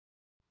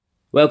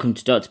Welcome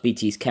to Dr.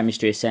 BT's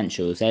Chemistry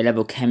Essentials,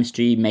 A-level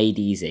chemistry made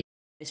easy. In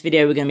this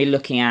video we're going to be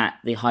looking at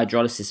the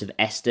hydrolysis of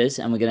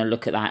esters, and we're going to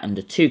look at that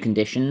under two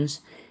conditions,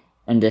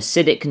 under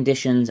acidic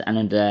conditions and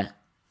under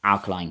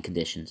alkaline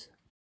conditions.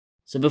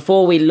 So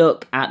before we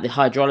look at the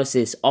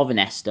hydrolysis of an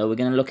ester, we're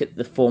going to look at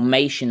the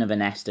formation of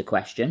an ester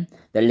question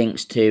that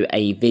links to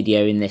a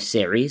video in this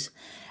series.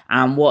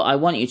 And what I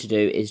want you to do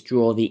is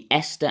draw the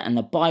ester and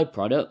the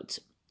byproduct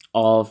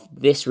of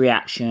this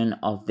reaction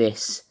of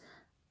this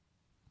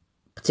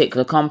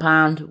particular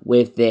compound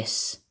with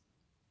this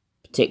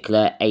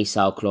particular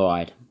acyl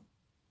chloride.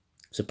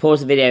 So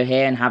pause the video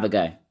here and have a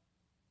go.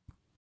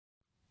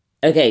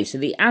 Okay, so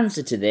the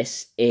answer to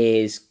this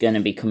is going to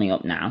be coming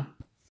up now.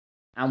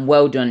 And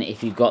well done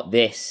if you got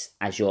this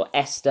as your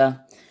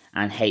ester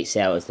and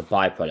HCl as the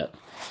byproduct.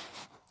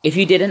 If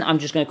you didn't, I'm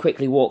just going to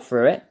quickly walk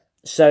through it.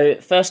 So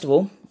first of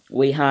all,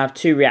 we have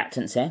two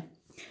reactants here.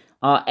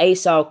 Our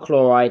acyl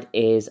chloride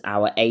is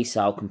our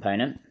acyl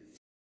component.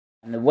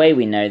 And the way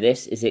we know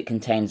this is it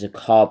contains a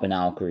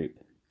carbonyl group.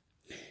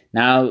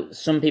 Now,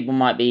 some people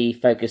might be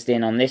focused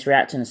in on this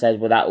reactant and says,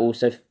 well, that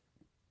also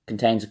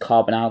contains a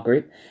carbonyl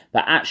group.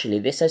 But actually,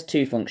 this has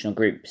two functional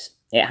groups.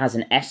 It has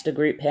an ester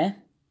group here,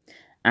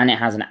 and it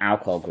has an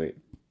alcohol group.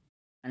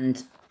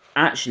 And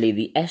actually,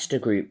 the ester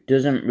group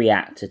doesn't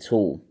react at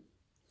all.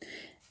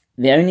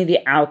 Only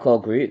the alcohol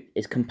group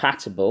is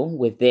compatible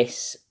with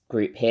this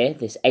group here,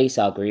 this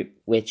acyl group,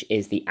 which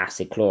is the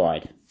acid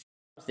chloride.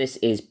 This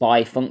is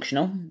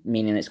bifunctional,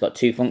 meaning it's got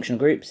two functional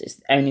groups. It's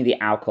only the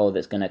alcohol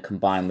that's going to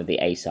combine with the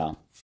acyl.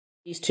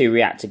 These two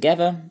react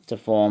together to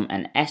form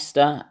an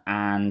ester,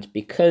 and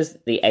because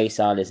the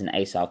acyl is an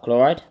acyl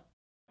chloride,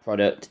 the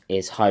product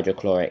is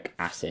hydrochloric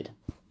acid.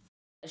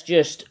 Let's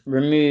just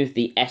remove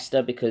the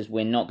ester because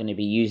we're not going to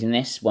be using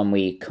this when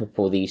we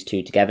couple these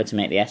two together to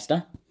make the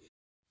ester.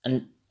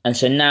 And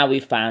so now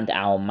we've found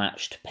our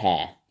matched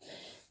pair.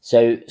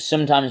 So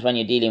sometimes when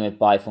you're dealing with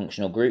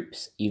bifunctional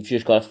groups, you've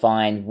just got to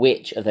find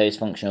which of those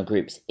functional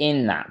groups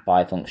in that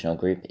bifunctional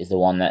group is the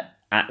one that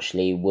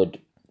actually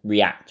would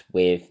react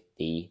with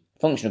the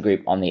functional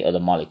group on the other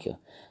molecule.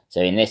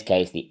 So in this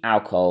case, the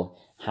alcohol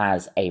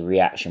has a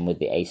reaction with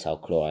the acyl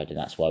chloride, and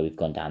that's why we've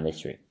gone down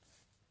this route.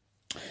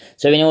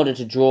 So in order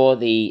to draw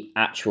the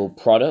actual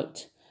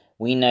product,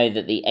 we know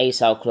that the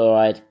acyl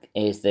chloride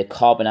is the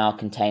carbonyl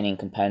containing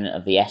component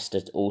of the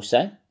ester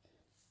also.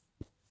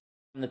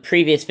 In the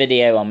previous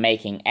video on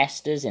making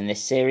esters in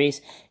this series,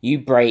 you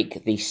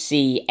break the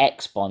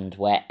CX bond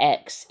where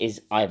X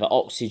is either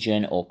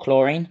oxygen or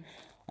chlorine,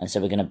 and so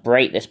we're going to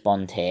break this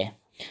bond here.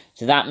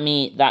 So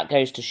that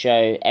goes to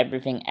show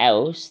everything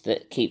else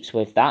that keeps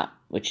with that,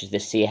 which is the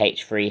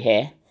CH3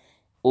 here,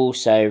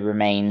 also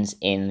remains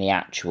in the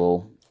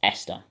actual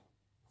ester.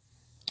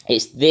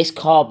 It's this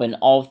carbon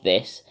of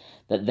this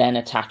that then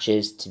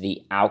attaches to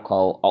the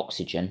alcohol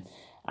oxygen,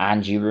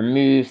 and you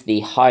remove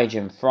the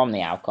hydrogen from the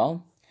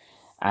alcohol.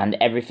 And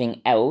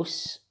everything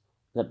else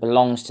that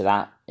belongs to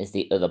that is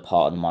the other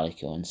part of the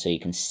molecule. And so you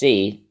can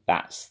see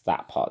that's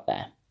that part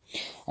there.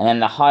 And then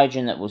the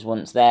hydrogen that was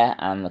once there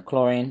and the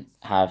chlorine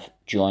have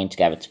joined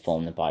together to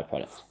form the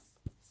byproduct.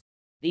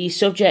 The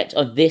subject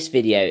of this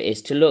video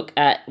is to look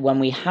at when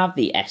we have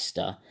the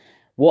ester,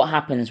 what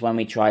happens when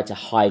we try to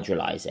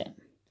hydrolyze it.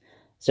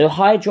 So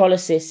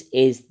hydrolysis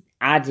is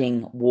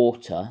adding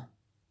water,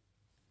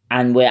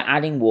 and we're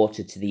adding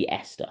water to the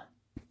ester.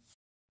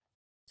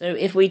 So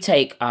if we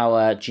take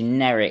our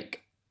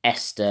generic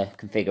ester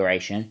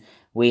configuration,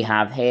 we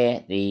have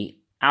here the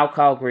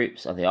alkyl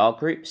groups or the R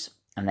groups,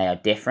 and they are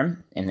different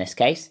in this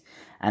case.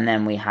 And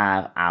then we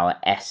have our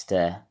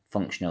ester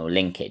functional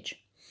linkage.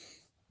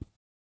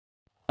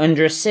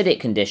 Under acidic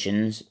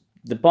conditions,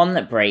 the bond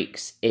that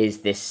breaks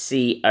is this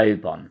CO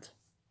bond.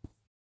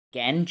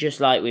 Again, just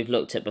like we've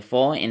looked at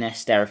before in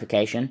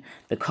esterification,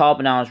 the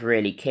carbonyl is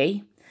really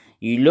key.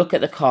 You look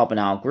at the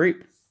carbonyl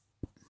group,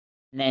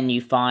 and then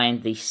you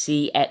find the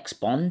CX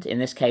bond, in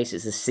this case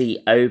it's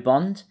a CO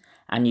bond,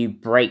 and you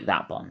break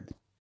that bond.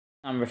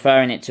 I'm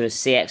referring it to a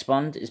CX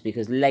bond is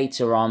because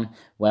later on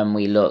when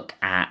we look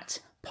at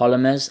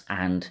polymers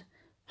and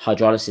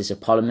hydrolysis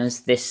of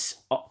polymers, this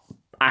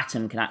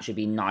atom can actually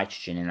be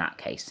nitrogen in that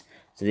case.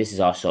 So this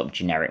is our sort of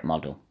generic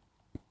model.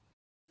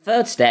 The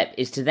third step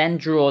is to then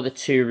draw the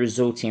two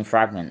resulting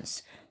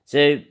fragments.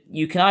 So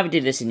you can either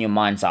do this in your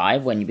mind's eye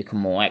when you become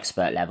more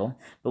expert level,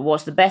 but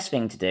what's the best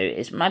thing to do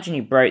is imagine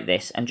you broke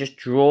this and just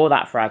draw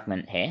that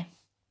fragment here,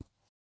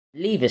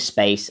 leave a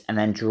space, and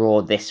then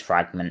draw this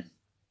fragment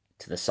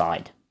to the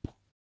side.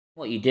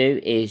 What you do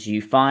is you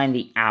find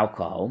the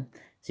alcohol,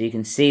 so you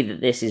can see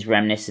that this is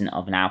reminiscent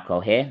of an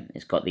alcohol here,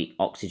 it's got the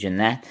oxygen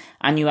there,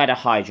 and you add a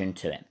hydrogen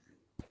to it.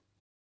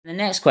 The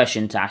next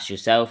question to ask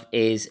yourself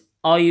is,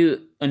 are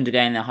you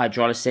undergoing the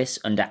hydrolysis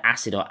under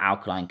acid or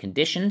alkaline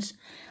conditions?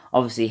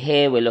 Obviously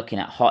here we're looking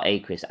at hot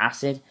aqueous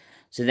acid,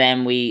 so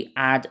then we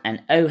add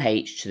an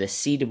OH to the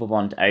C double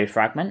bond O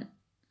fragment.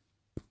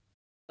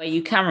 Where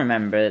you can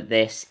remember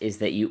this is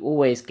that you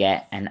always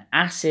get an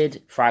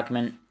acid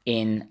fragment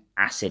in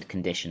acid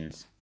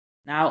conditions.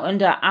 Now,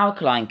 under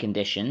alkaline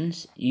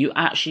conditions, you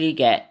actually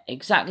get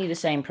exactly the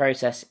same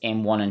process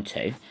in 1 and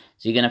 2.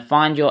 So you're going to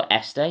find your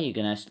ester, you're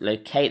going to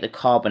locate the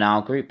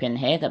carbonyl group in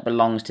here that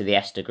belongs to the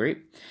ester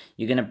group.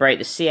 You're going to break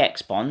the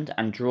CX bond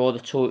and draw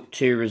the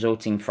two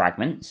resulting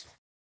fragments.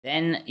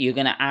 Then you're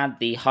going to add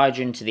the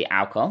hydrogen to the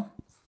alcohol.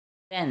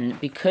 Then,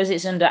 because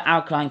it's under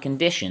alkaline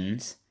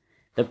conditions,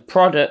 the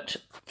product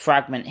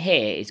fragment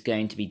here is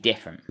going to be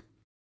different.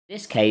 In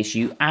this case,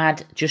 you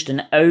add just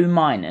an O-,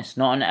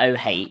 not an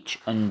OH,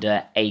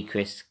 under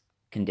aqueous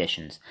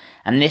conditions.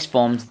 And this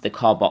forms the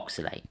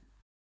carboxylate.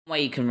 One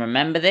way you can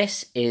remember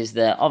this is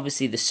that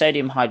obviously the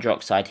sodium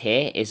hydroxide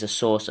here is a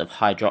source of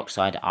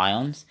hydroxide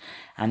ions.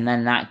 And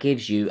then that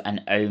gives you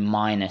an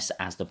O-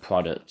 as the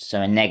product.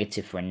 So a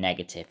negative for a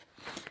negative.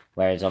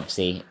 Whereas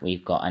obviously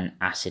we've got an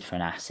acid for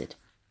an acid.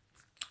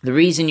 The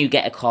reason you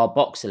get a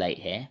carboxylate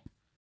here,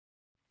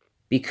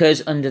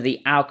 because under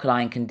the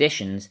alkaline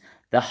conditions,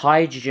 the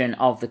hydrogen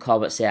of the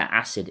carboxylic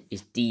acid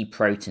is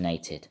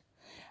deprotonated,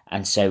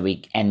 and so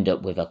we end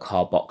up with a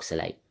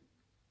carboxylate.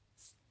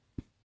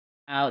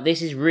 Now,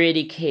 this is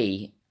really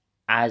key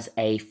as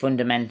a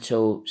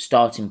fundamental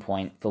starting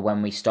point for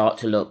when we start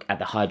to look at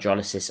the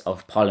hydrolysis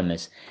of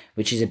polymers,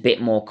 which is a bit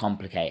more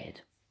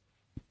complicated.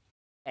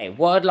 Okay,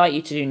 what I'd like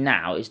you to do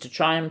now is to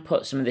try and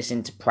put some of this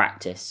into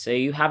practice. So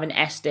you have an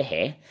ester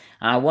here,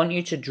 and I want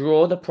you to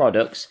draw the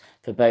products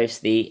for both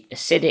the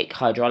acidic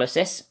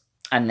hydrolysis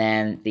and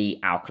then the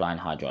alkaline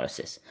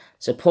hydrolysis.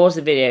 So pause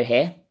the video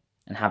here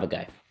and have a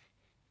go.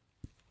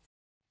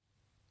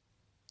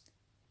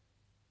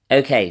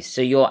 Okay,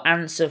 so your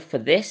answer for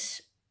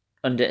this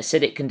under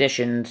acidic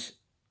conditions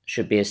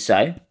should be as so.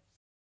 And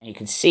you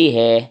can see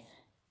here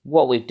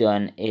what we've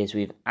done is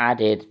we've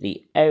added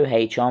the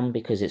OH on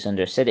because it's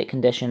under acidic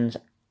conditions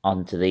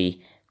onto the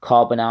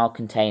carbonyl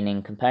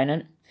containing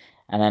component,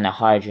 and then a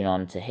hydrogen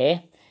onto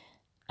here.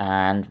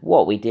 And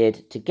what we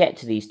did to get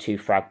to these two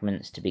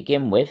fragments to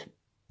begin with,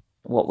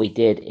 what we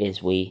did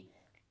is we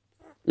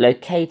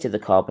located the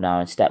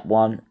carbonyl in step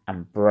 1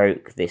 and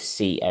broke this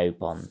CO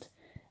bond.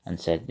 And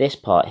so this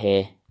part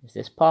here is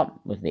this part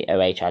with the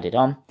OH added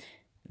on.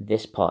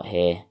 This part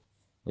here,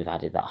 we've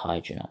added that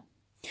hydrogen on.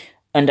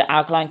 Under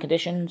alkaline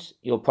conditions,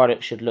 your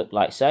product should look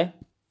like so.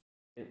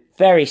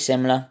 Very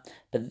similar,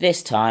 but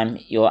this time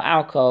your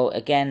alcohol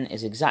again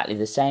is exactly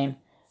the same,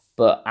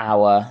 but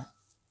our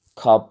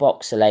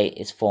carboxylate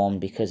is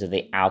formed because of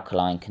the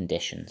alkaline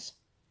conditions.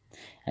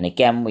 And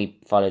again, we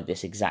followed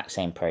this exact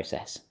same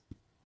process.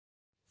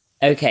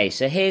 Okay,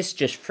 so here's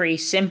just 3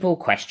 simple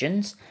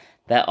questions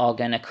that are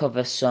going to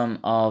cover some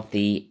of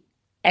the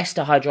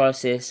ester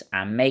hydrolysis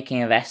and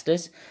making of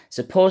esters.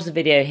 So pause the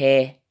video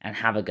here and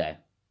have a go.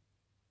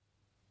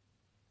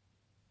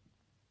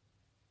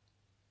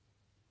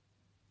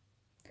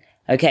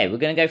 Okay, we're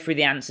going to go through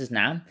the answers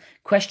now.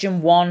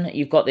 Question 1,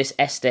 you've got this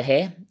ester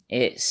here.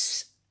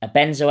 It's a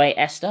benzoate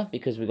ester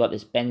because we've got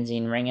this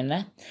benzene ring in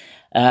there.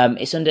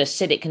 It's under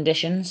acidic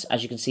conditions,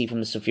 as you can see from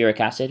the sulfuric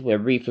acid. We're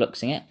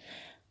refluxing it.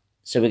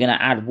 So we're going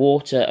to add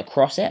water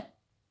across it.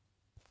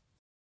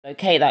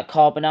 Okay, that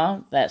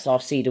carbonyl, that's our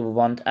C double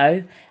bond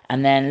O.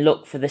 And then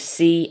look for the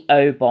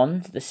CO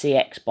bond, the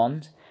CX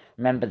bond.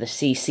 Remember, the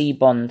CC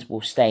bond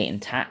will stay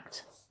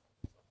intact.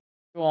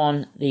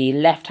 Drawn the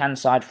left-hand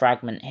side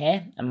fragment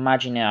here.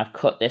 Imagine I've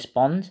cut this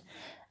bond,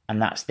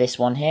 and that's this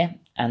one here.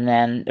 And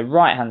then the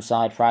right-hand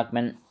side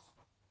fragment.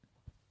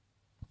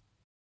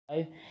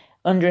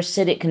 Under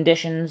acidic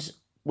conditions,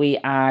 we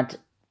add,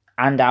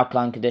 and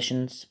alkaline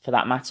conditions for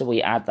that matter,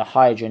 we add the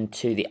hydrogen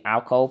to the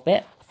alcohol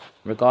bit,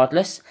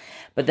 regardless.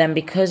 But then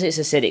because it's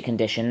acidic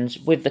conditions,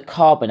 with the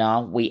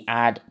carbonyl, we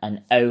add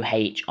an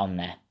OH on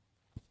there.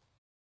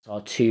 So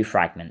our 2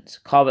 fragments,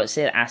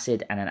 carboxylic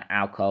acid and an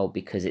alcohol,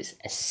 because it's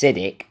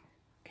acidic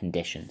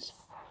conditions.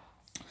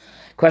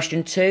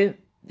 Question 2,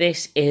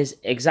 this is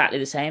exactly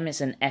the same.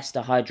 It's an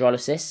ester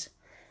hydrolysis.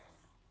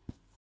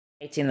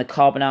 Taking the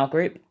carbonyl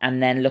group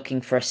and then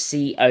looking for a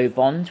CO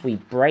bond, we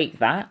break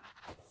that.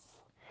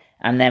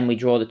 And then we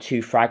draw the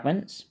 2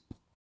 fragments.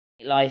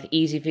 Make life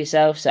easy for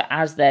yourself. So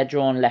as they're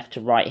drawn left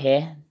to right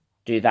here,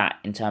 do that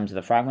in terms of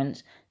the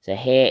fragments. So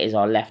here is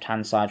our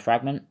left-hand side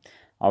fragment.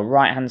 Our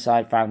right-hand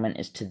side fragment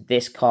is to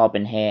this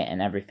carbon here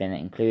and everything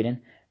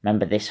including.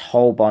 Remember, this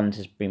whole bond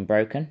has been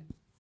broken.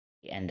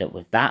 You end up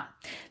with that.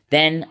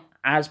 Then,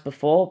 as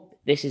before,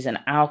 this is an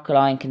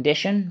alkaline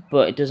condition,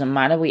 but it doesn't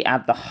matter. We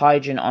add the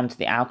hydrogen onto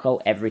the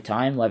alcohol every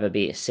time, whether it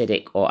be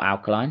acidic or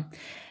alkaline.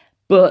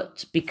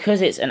 But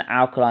because it's an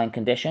alkaline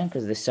condition,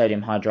 because of the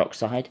sodium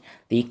hydroxide,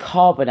 the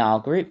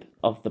carbonyl group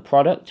of the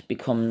product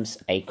becomes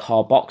a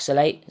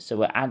carboxylate. So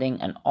we're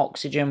adding an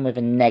oxygen with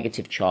a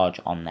negative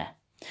charge on there.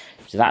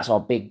 So that's our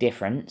big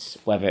difference,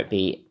 whether it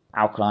be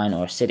alkaline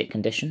or acidic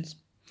conditions.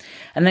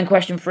 And then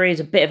question 3 is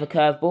a bit of a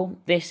curveball.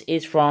 This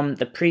is from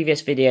the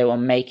previous video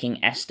on making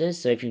esters.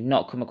 So if you've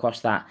not come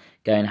across that,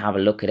 go and have a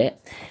look at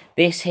it.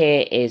 This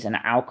here is an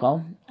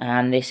alcohol,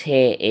 and this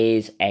here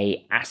is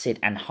a acid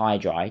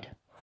anhydride.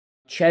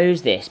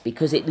 Chose this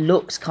because it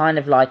looks kind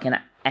of like an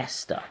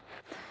ester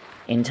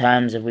in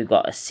terms of we've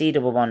got a C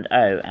double bond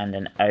O and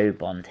an O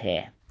bond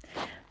here.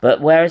 But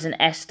whereas an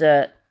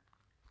ester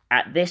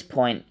at this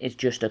point is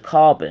just a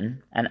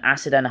carbon, an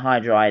acid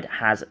anhydride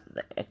has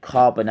a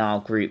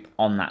carbonyl group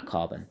on that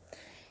carbon.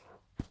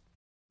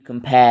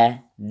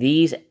 Compare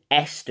these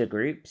ester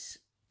groups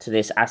to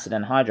this acid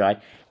anhydride,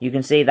 you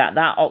can see that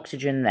that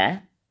oxygen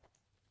there,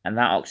 and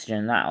that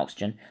oxygen,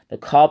 the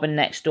carbon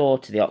next door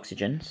to the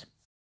oxygens.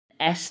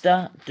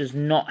 Ester does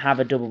not have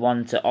a double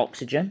bond to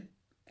oxygen,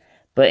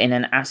 but in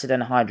an acid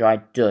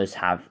anhydride does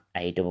have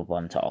a double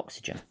bond to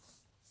oxygen.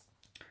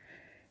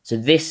 So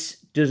this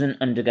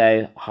doesn't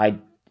undergo,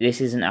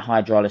 this isn't a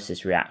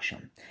hydrolysis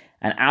reaction.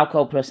 An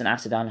alcohol plus an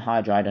acid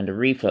anhydride under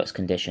reflux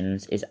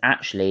conditions is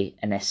actually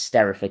an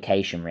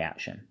esterification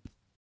reaction,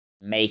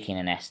 making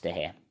an ester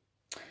here.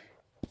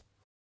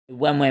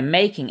 When we're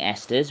making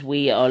esters,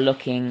 we are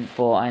looking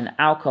for an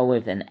alcohol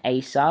with an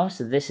acyl.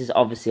 So this is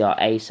obviously our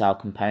acyl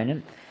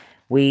component.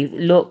 We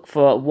look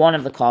for one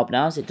of the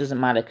carbonyls. It doesn't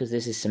matter because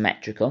this is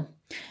symmetrical.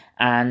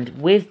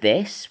 And with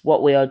this,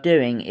 what we are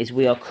doing is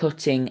we are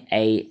cutting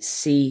a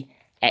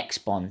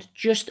CX bond,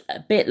 just a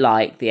bit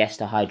like the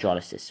ester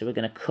hydrolysis. So we're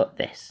going to cut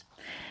this.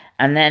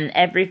 And then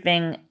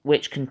everything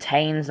which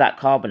contains that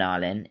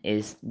carbonyl in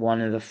is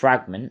one of the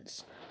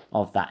fragments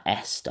of that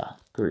ester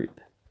group.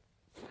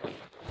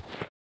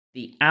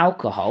 The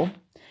alcohol,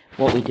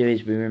 what we do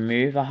is we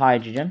remove a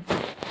hydrogen,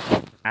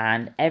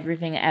 and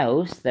everything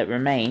else that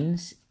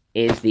remains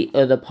is the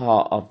other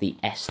part of the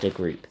ester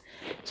group.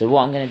 So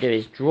what I'm going to do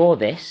is draw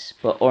this,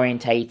 but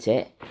orientate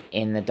it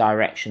in the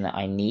direction that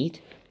I need.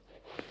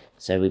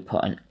 So we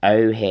put an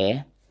O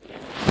here,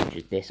 which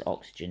is this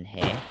oxygen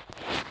here.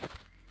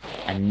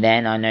 And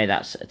then I know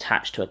that's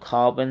attached to a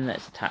carbon,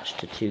 that's attached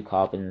to two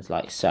carbons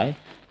like so.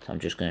 So I'm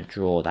just going to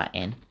draw that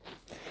in.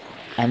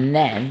 And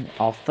then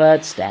our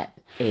third step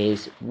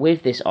is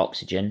with this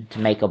oxygen to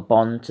make a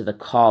bond to the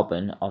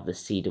carbon of the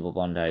C double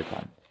bond O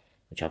bond,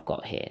 which I've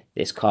got here.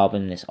 This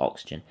carbon, this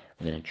oxygen,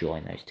 I'm going to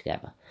join those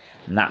together.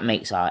 And that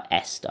makes our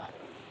ester.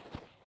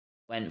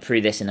 Went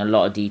through this in a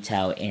lot of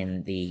detail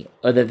in the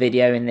other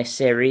video in this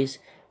series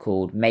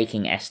called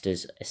Making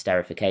Esters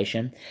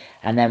Esterification.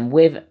 And then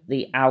with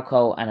the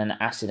alcohol and an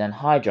acid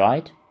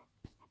anhydride,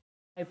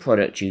 the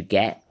product you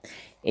get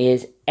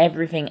is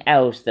everything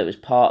else that was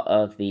part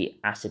of the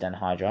acid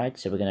anhydride.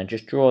 So we're going to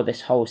just draw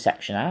this whole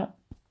section out.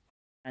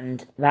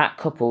 And that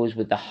couples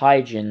with the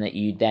hydrogen that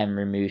you then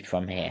removed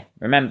from here.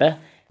 Remember,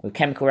 with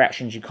chemical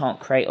reactions, you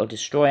can't create or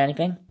destroy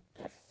anything.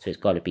 So it's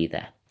got to be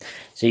there.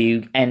 So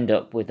you end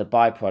up with the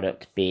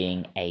byproduct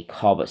being a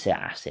carboxylic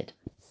acid.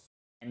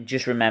 And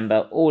just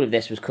remember, all of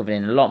this was covered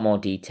in a lot more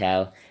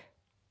detail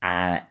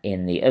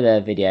in the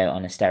other video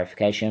on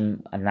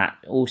esterification, and that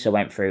also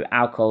went through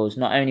alcohols,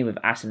 not only with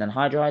acid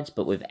anhydrides,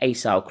 but with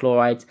acyl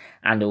chlorides,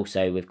 and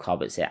also with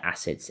carboxylic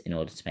acids in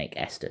order to make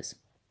esters.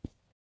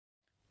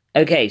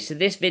 Okay, so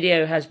this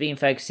video has been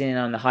focusing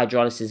on the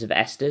hydrolysis of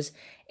esters.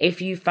 If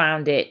you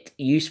found it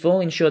useful,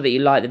 ensure that you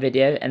like the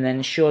video, and then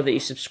ensure that you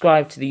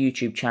subscribe to the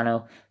YouTube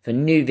channel for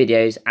new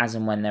videos as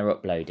and when they're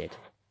uploaded.